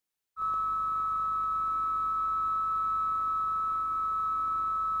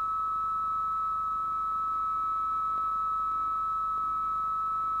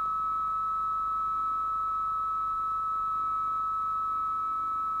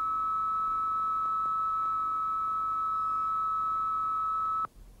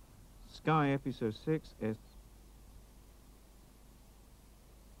Sky Episode 6 es...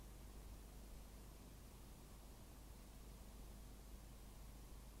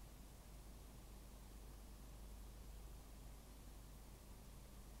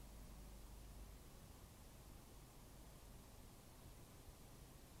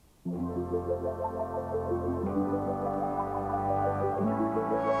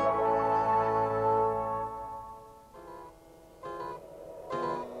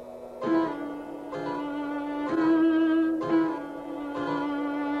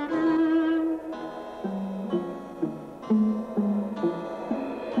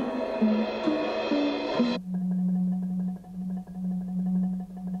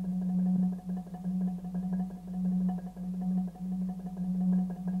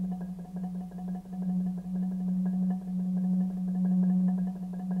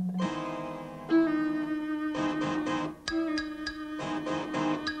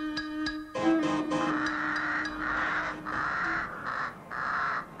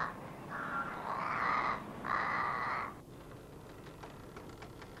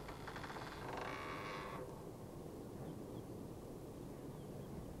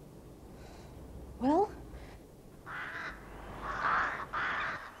 Well?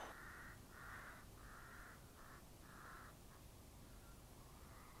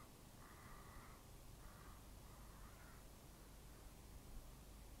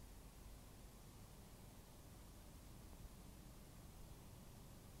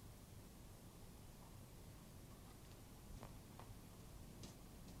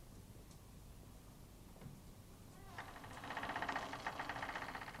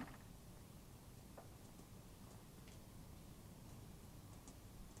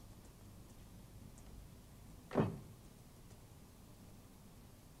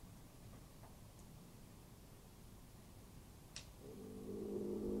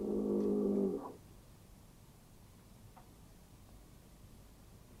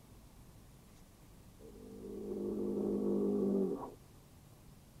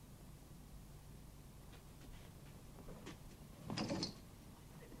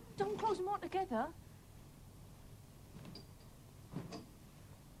 Don't close them all together.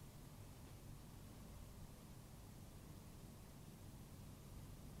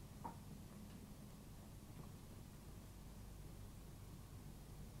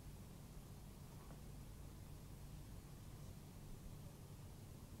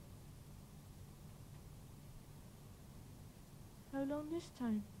 How long this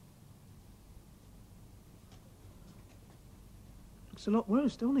time? Looks a lot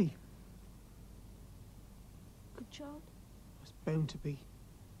worse, don't he? Good child? It's bound to be.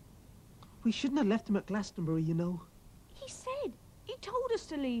 We shouldn't have left him at Glastonbury, you know. He said. He told us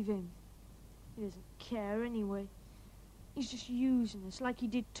to leave him. He doesn't care anyway. He's just using us like he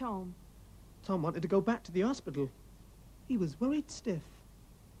did Tom. Tom wanted to go back to the hospital. He was worried stiff.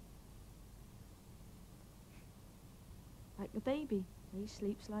 Like the baby. He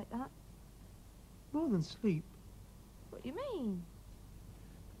sleeps like that. More than sleep. What do you mean?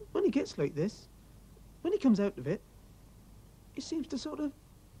 When he gets like this, when he comes out of it, he seems to sort of...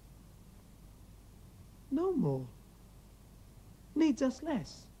 know more. Needs us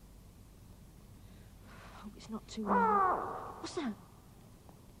less. Hope it's not too long. What's that?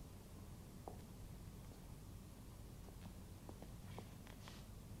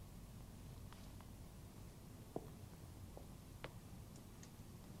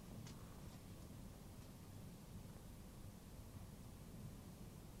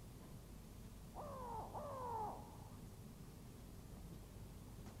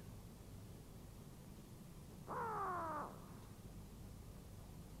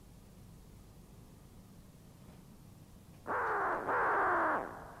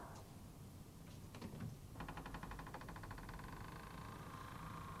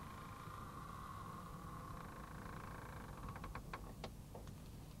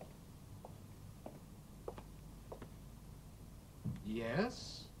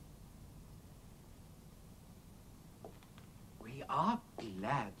 Yes? We are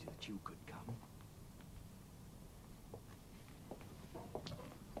glad that you could come.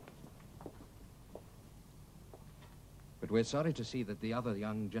 But we're sorry to see that the other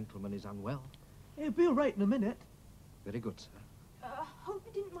young gentleman is unwell. He'll be all right in a minute. Very good, sir. Hope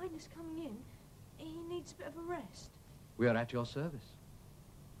you didn't mind us coming in. He needs a bit of a rest. We are at your service.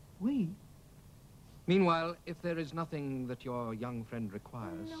 We? Meanwhile, if there is nothing that your young friend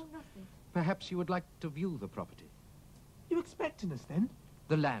requires... No, nothing. Perhaps you would like to view the property. You expecting us, then?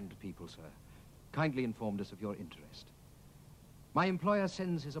 The land people, sir, kindly informed us of your interest. My employer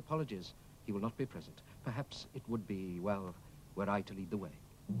sends his apologies. He will not be present. Perhaps it would be, well, were I to lead the way.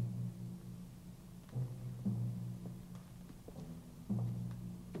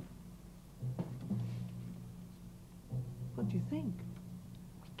 What do you think?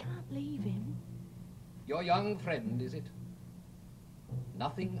 We can't leave him. Your young friend, is it?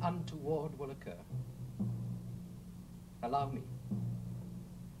 Nothing untoward will occur. Allow me.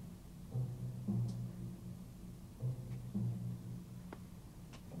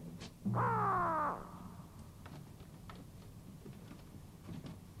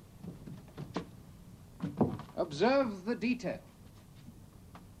 Observe the detail.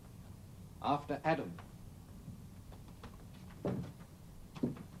 After Adam.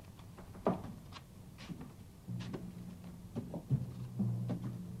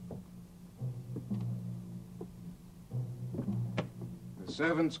 The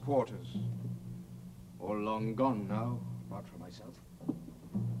servants' quarters. All long gone now, apart from myself.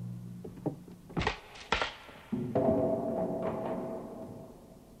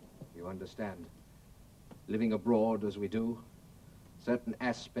 You understand? Living abroad as we do, certain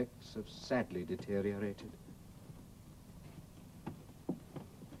aspects have sadly deteriorated.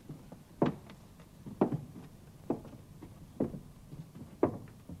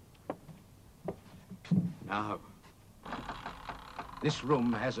 Now, this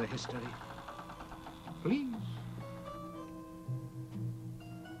room has a history. Please.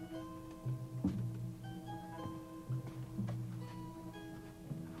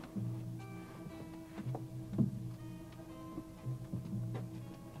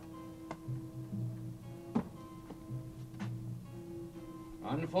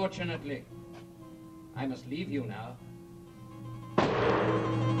 Unfortunately, I must leave you now.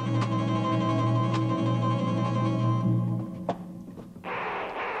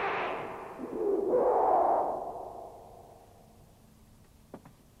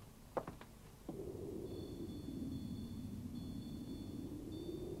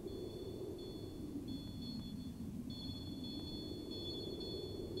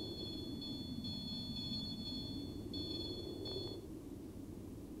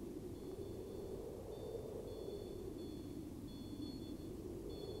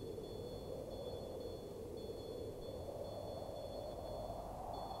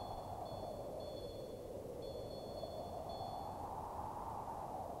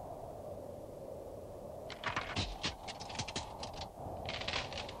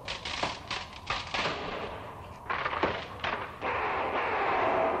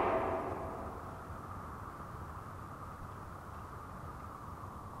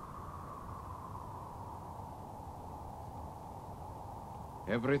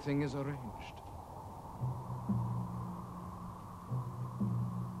 Everything is arranged.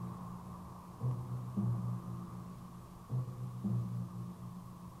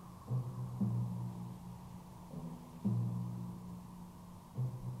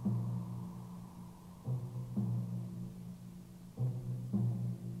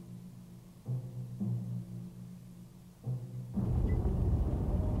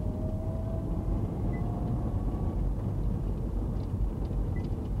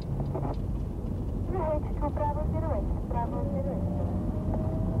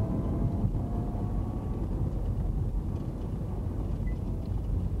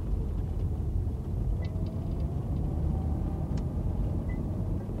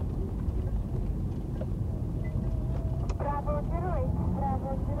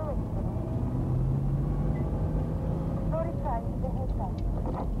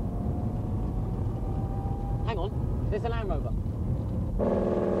 Hang on, there's a Land Rover.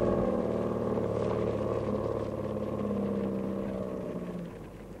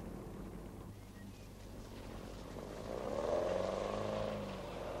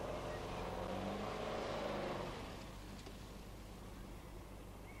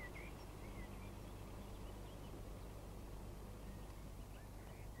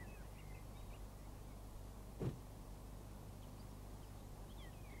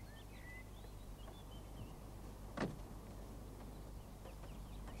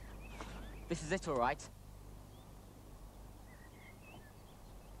 This is it, all right?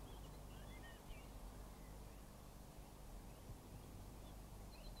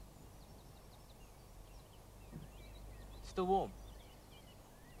 Still warm.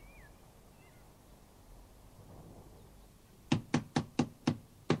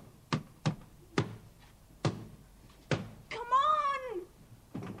 Come on!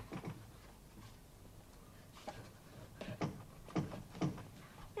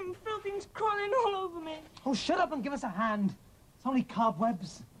 And filthing's crawling all over me. Oh, shut up and give us a hand. It's only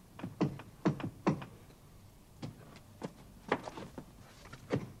cobwebs.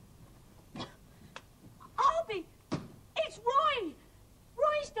 Harvey! It's Roy!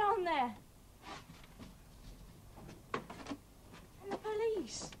 Roy's down there. And the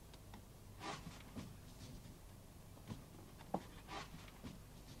police.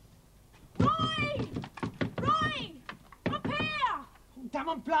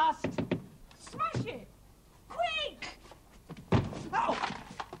 diamond blast! Smash it! Quick! Ow!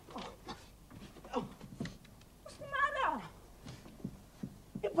 Oh, What's the matter?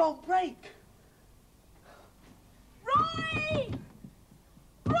 it won't break. Roy!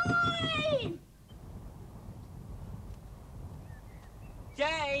 Roy!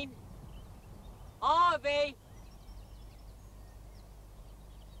 Jane! Harvey!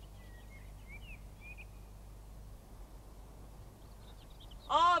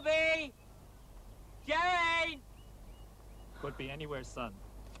 Harvey! Jane! Could be anywhere, son.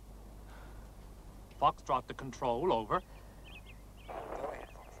 Foxtrot to control, over.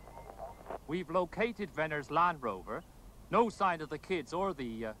 We've located Venner's Land Rover. No sign of the kids or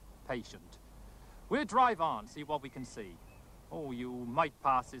the patient. We'll drive on, see what we can see. Oh, you might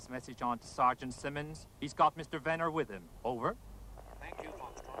pass this message on to Sergeant Simmons. He's got Mr. Venner with him. Over. Thank you,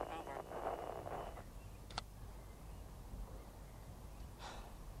 Foxtrot. Over.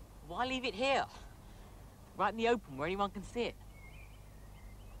 Why leave it here? Right in the open where anyone can see it.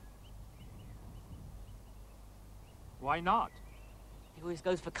 Why not? He always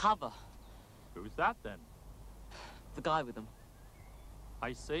goes for cover. Who's that, then? The guy with them.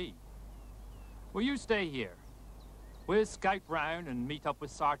 I see. Will you stay here? We'll scout round and meet up with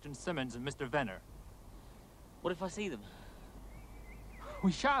Sergeant Simmons and Mr. Venner. What if I see them?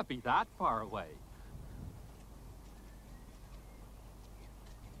 We shan't be that far away.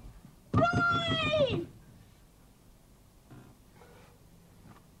 Roy!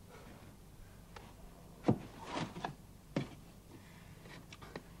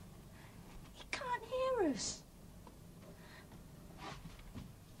 He can't hear us.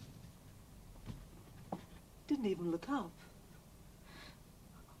 Didn't even look up.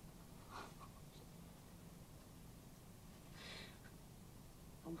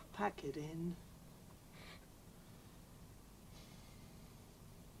 I'll pack it in.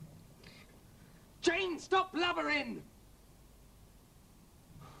 Jane, stop blubbering!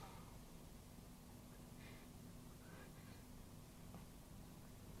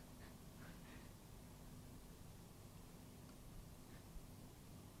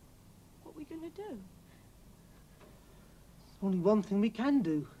 What are we going to do? Only one thing we can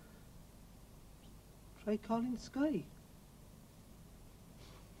do. Try calling Sky.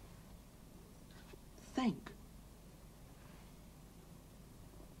 Think.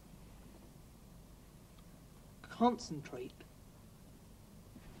 Concentrate.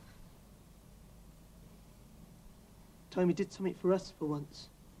 Time he did something for us for once.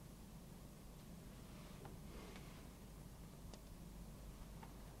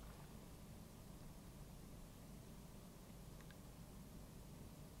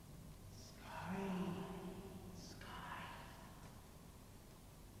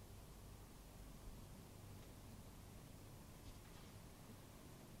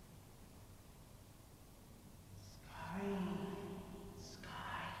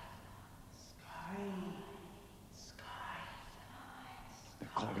 They're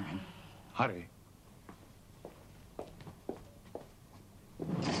calling him. Hurry.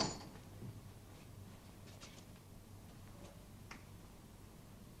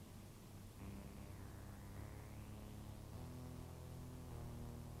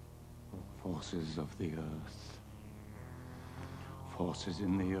 Forces of the earth. Forces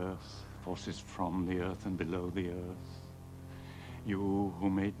in the earth. Forces from the earth and below the earth. You who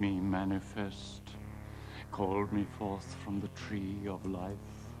made me manifest, called me forth from the tree of life,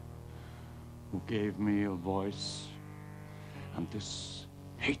 who gave me a voice and this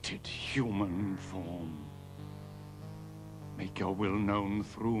hated human form. Make your will known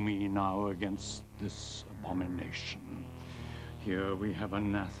through me now against this abomination. Here we have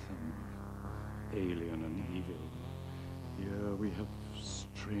anathema, alien and evil. Here we have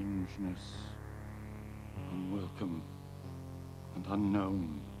strangeness, unwelcome and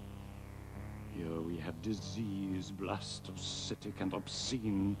unknown. Here we have disease, blastocytic and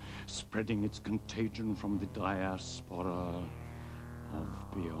obscene, spreading its contagion from the diaspora of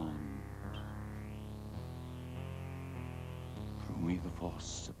beyond. Through me the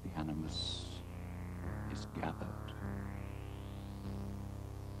force of the animus is gathered.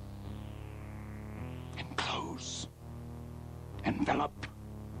 Enclose, envelop,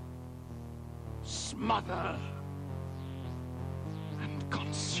 smother, and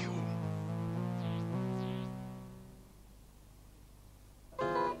consume.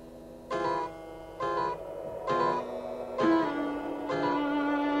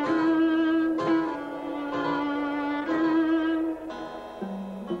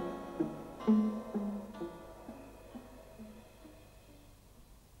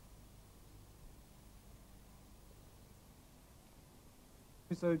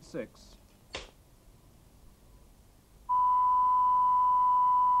 episode 6.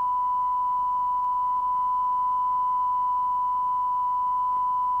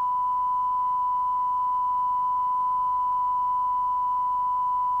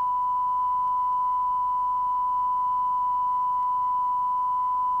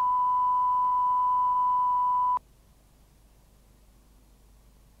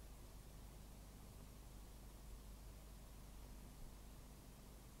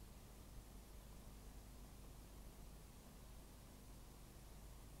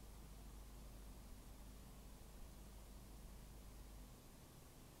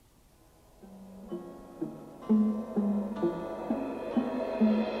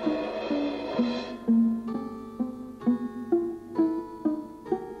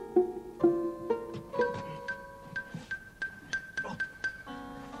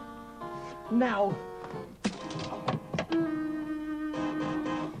 Now!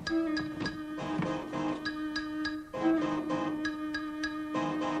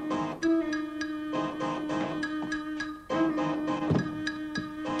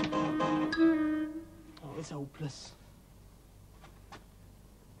 Oh, it's hopeless.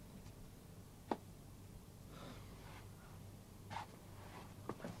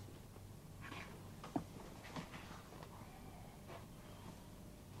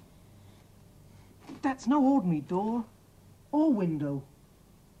 That's no ordinary door or window.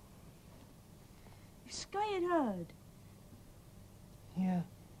 Sky had heard. Yeah.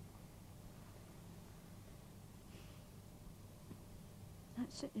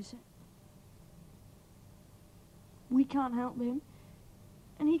 That's it, is it? We can't help him,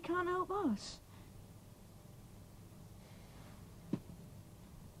 and he can't help us.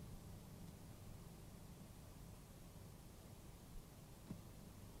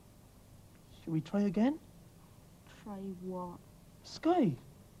 Should we try again? Try what? Sky.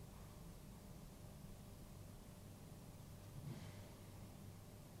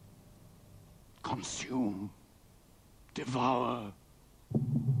 Consume. Devour.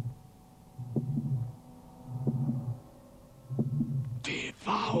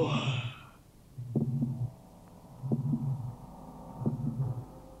 Devour.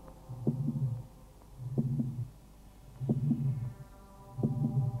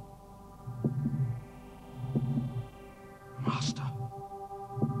 Master.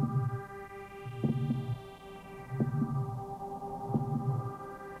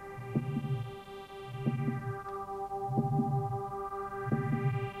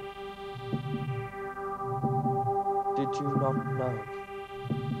 Did you not know?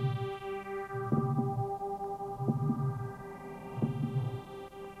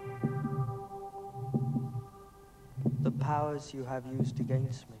 The powers you have used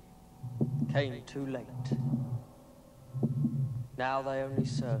against me came too late. Now they only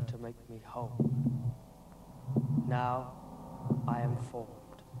serve to make me whole. Now I am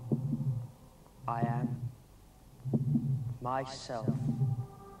formed. I am myself.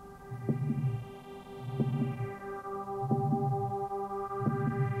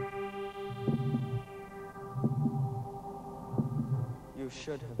 You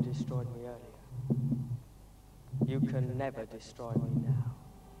should have destroyed me earlier. You can never destroy me now.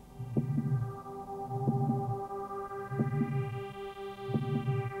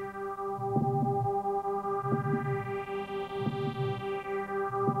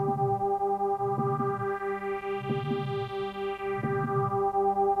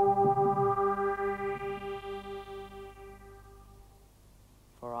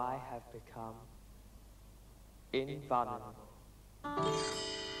 For I have become invulnerable.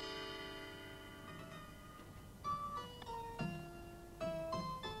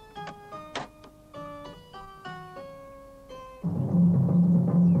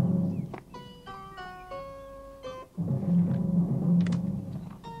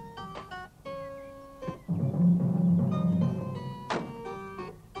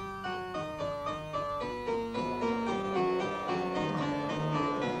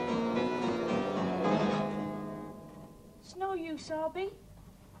 It's no use, Arby.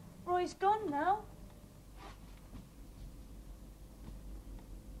 Roy's gone now.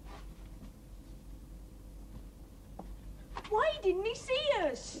 Why didn't he see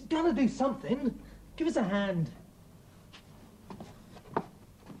us? Gotta do something. Give us a hand.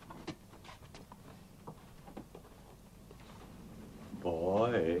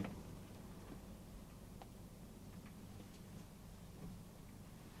 Boy.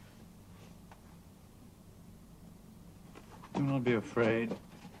 Do not be afraid.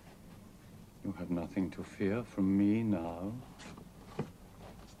 You have nothing to fear from me now.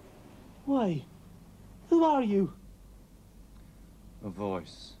 Why? Who are you? A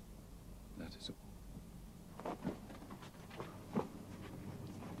voice, that is all.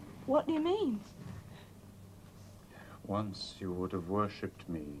 What do you mean? Once you would have worshipped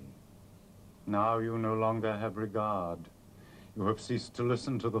me. Now you no longer have regard. You have ceased to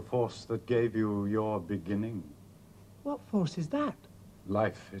listen to the force that gave you your beginning. What force is that?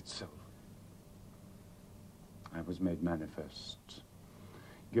 Life itself. I was made manifest,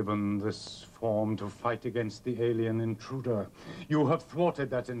 given this form to fight against the alien intruder. You have thwarted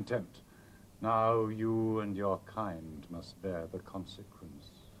that intent. Now you and your kind must bear the consequence.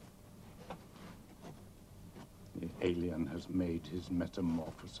 The alien has made his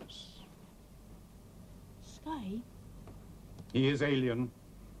metamorphosis. Sky? He is alien.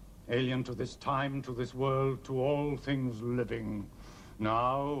 Alien to this time, to this world, to all things living,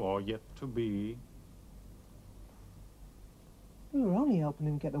 now or yet to be. We were only helping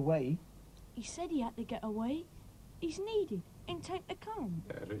him get away. He said he had to get away. He's needed in time to come.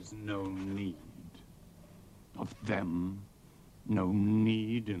 There is no need of them. No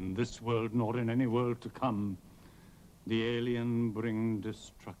need in this world, nor in any world to come. The alien bring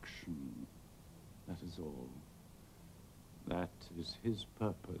destruction. That is all. That is his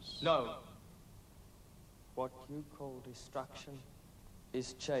purpose. No. What you call destruction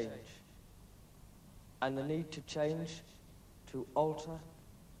is change. And the need to change, to alter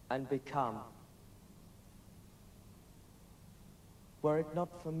and become. Were it not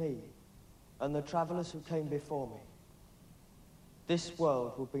for me and the travelers who came before me, this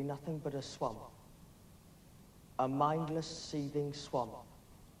world would be nothing but a swamp. A mindless, seething swamp.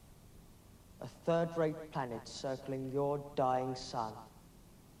 A third-rate planet circling your dying sun.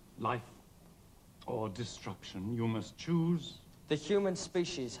 Life or destruction, you must choose. The human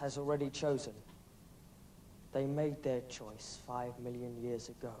species has already chosen. They made their choice 5 million years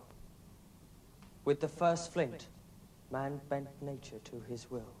ago. With the first flint, man bent nature to his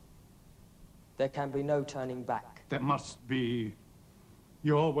will. There can be no turning back. There must be.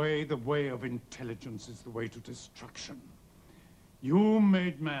 Your way, the way of intelligence, is the way to destruction. You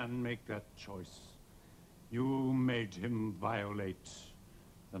made man make that choice. You made him violate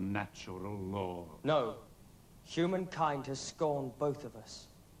the natural law. No. Humankind has scorned both of us.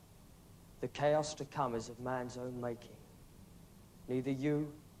 The chaos to come is of man's own making. Neither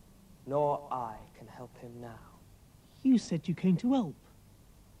you nor I can help him now. You said you came to help.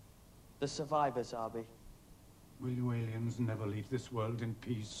 The survivors, Arby. Will you aliens never leave this world in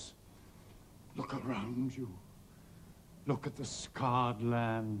peace? Look around you. Look at the scarred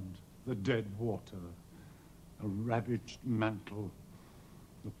land, the dead water, the ravaged mantle,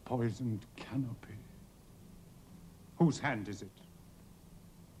 the poisoned canopy. Whose hand is it?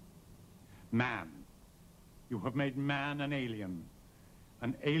 Man. You have made man an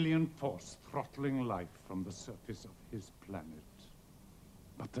alien force throttling life from the surface of his planet.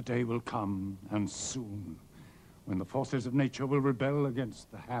 But the day will come, and soon, when the forces of nature will rebel against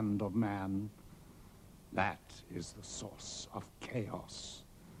the hand of man. That is the source of chaos.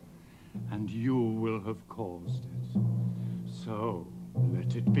 And you will have caused it. So,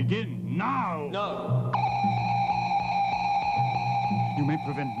 let it begin now! No! You may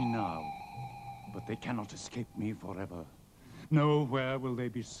prevent me now, but they cannot escape me forever. Nowhere will they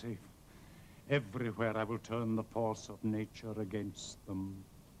be safe. Everywhere I will turn the force of nature against them.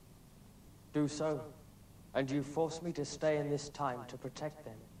 Do so, and you force me to stay in this time to protect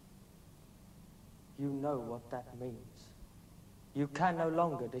them. You know what that means. You can no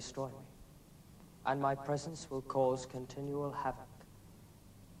longer destroy me, and my presence will cause continual havoc.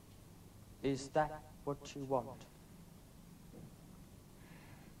 Is that what you want?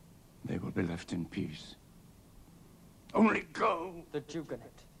 They will be left in peace. Only go! The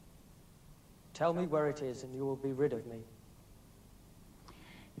Jugonet. Tell me where it is, and you will be rid of me.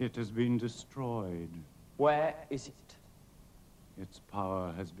 It has been destroyed. Where is it? Its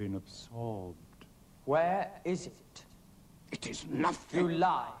power has been absorbed. Where is it? It is nothing. You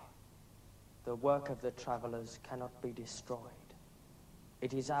lie. The work of the travelers cannot be destroyed.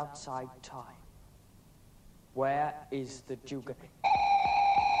 It is outside time. Where is the Jugonet?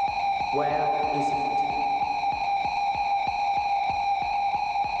 Where is it?